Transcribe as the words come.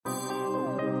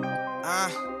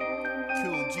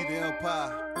QMG the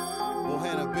Empire,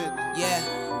 Bohanon, Bentley.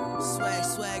 Yeah,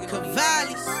 swag,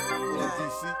 Cavalli. What up,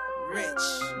 DC? Rich,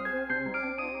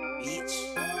 bitch.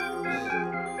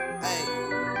 Hey.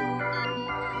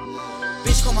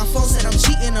 Bitch call my phone, said I'm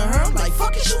cheating on her. I'm like,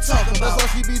 fuck is you talking about?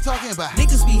 That's all she be talking about.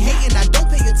 Niggas be hating, I don't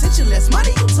pay attention. Less money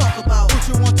you talk about. What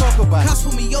you want to talk about? Cops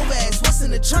put me your ass, what's in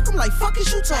the trunk? I'm like, fuck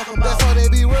is you talking about? That's all they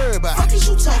be worried about. Fuck is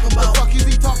you talking about? What the fuck is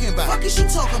he talking about? Fuck is you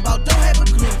talking about? Don't have a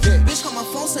clue. Yeah. Bitch call my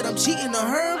phone, said I'm cheating on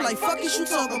her. I'm like, fuck is you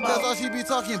talking about? That's all she be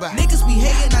talking about. Niggas be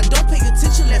hating, I don't pay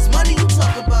attention. Less money you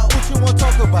talk about. What you want to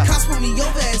talk about? Cops put me your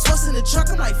ass, what's in the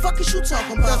trunk? I'm like, fuck is you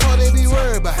talking about? That's all they be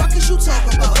worried about. Fuck is you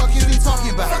talking What about? the fuck is he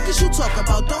talking about? Fuck is you talking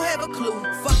about? Don't have a clue.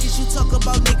 Fuck is you talking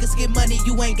about? Niggas get money,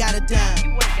 you ain't got a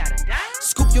dime.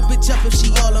 Scoop your bitch up if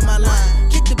she all on my line.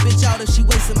 Kick the bitch out if she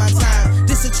wasting my time.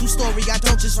 This a true story, I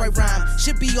don't just write rhyme.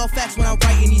 Shit be all facts when I'm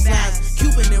writing these lines.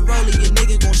 Cuban and rolling, your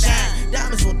nigga gon' shine.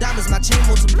 Diamonds on diamonds, my chain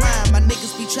multiplying. My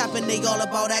niggas be trapping, they all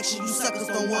about action. You suckers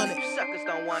don't want it.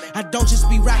 I don't just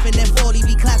be rapping that 40,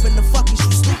 be clapping the fuck is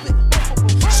you stupid.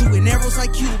 Shooting arrows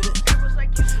like Cuban.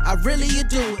 I really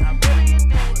do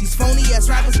it. These phony ass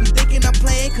rappers be thinking I'm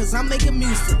playing cause I'm making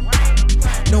music.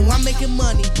 No, I'm making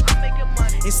money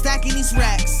and stacking these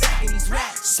racks.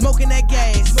 Smoking that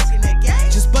gas.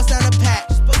 Just bust down a pack.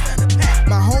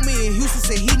 My homie in Houston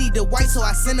said he need the white, so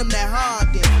I send him that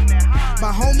hard in.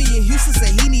 My homie in Houston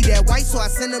said he need that white, so I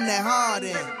send him that hard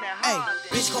in. Hey,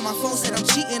 bitch call my phone, said I'm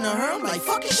cheating on her. I'm like,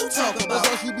 fuck is you talking about?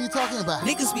 That's all she be talking about.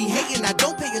 Niggas be hating, I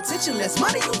don't pay attention. Less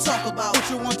money you talk about. What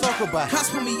you want to talk about? Cops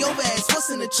put me your ass, what's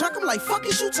in the trunk? I'm like, fuck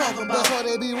is you talking about? That's all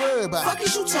they be worried about. Fuck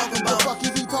is you talking What about? the fuck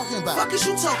is he talking about? Fuck is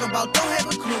you talking about? Don't have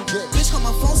a clue. Yeah. Bitch call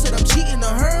my phone, said I'm cheating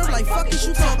on her. I'm like, fuck is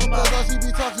you talking about? That's all she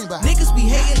be talking about. Niggas be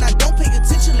hating, I don't pay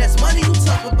attention. Less money you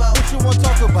talk about. What you want to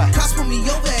talk about? Cops put me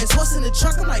your ass, what's in the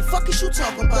trunk? I'm like, fuck is you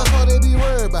talking about? That's all they be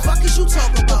worried about. Fuck is you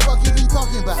talking What the about? fuck is he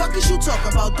talking about? Fuck is you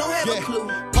talking about? Don't have a Yeah. clue.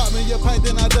 Pop me your pint,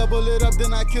 then I double it up,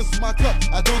 then I kiss my cup.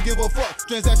 I don't give a fuck.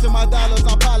 Transaction my dollars,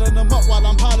 I'm piling them up while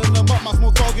I'm piling them up. My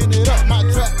smoke talking it up. My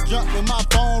trap jumping, my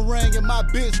phone ringing, my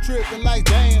bitch tripping like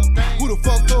damn. Who the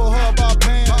fuck told her about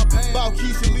Pam? About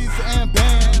Keisha, Lisa, and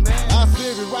Bam. I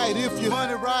said it right if you run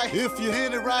it right. If you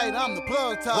hit it right, I'm the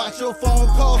plug type. Watch your phone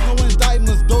calls, no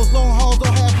indictments. Those long hauls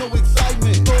don't have no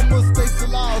excitement. No mistakes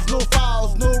allowed, no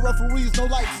fouls, no referees, no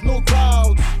lights, no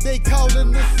crowds. They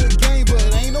calling this a game, but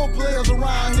ain't no players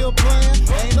around here playing.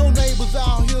 Ain't no neighbors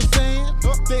out here saying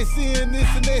they seeing this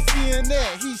and they seeing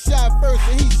that. He shot first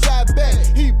and he shot back.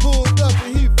 He pulled up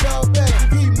and he fell back.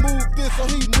 If he moved this or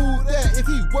he moved that. If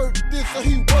he worked this or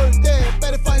he worked that.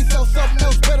 Better find yourself something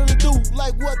else better to do.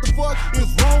 Like what the fuck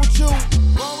is wrong with you?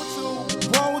 Wrong with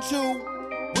you? Wrong with you?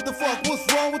 What the fuck?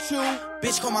 What's wrong with you?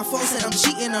 Bitch call my phone, said I'm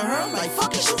cheating on her. I'm like, fuck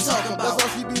is you talking about? That's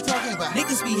all she be talking about.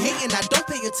 Niggas be hating, I don't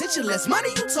pay attention. Less money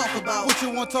you talk about. What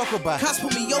you want to talk about? Cops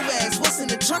put me your ass, what's in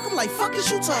the trunk? I'm like, fuck is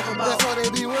you talking about? That's all they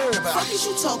be worried about. Fuck is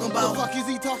you talking What about? the fuck is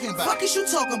he talking about? Fuck is you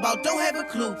talking about? Don't have a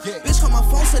clue. Yeah. Bitch call my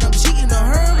phone, said I'm cheating on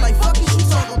her. I'm like, fuck is you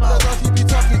talking about? That's all she be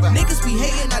talking about. Niggas be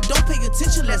hating, I don't pay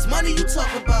attention. Less money you talk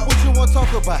about. What you want to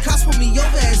talk about? Cops put me your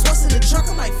ass, what's in the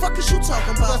trunk? I'm like, fuck is you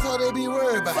talking about? That's all they be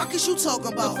worried about. Fuck is you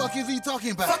talking What the about? fuck is he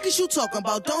talking about? Fuck is you talking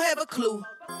about? Don't have a clue.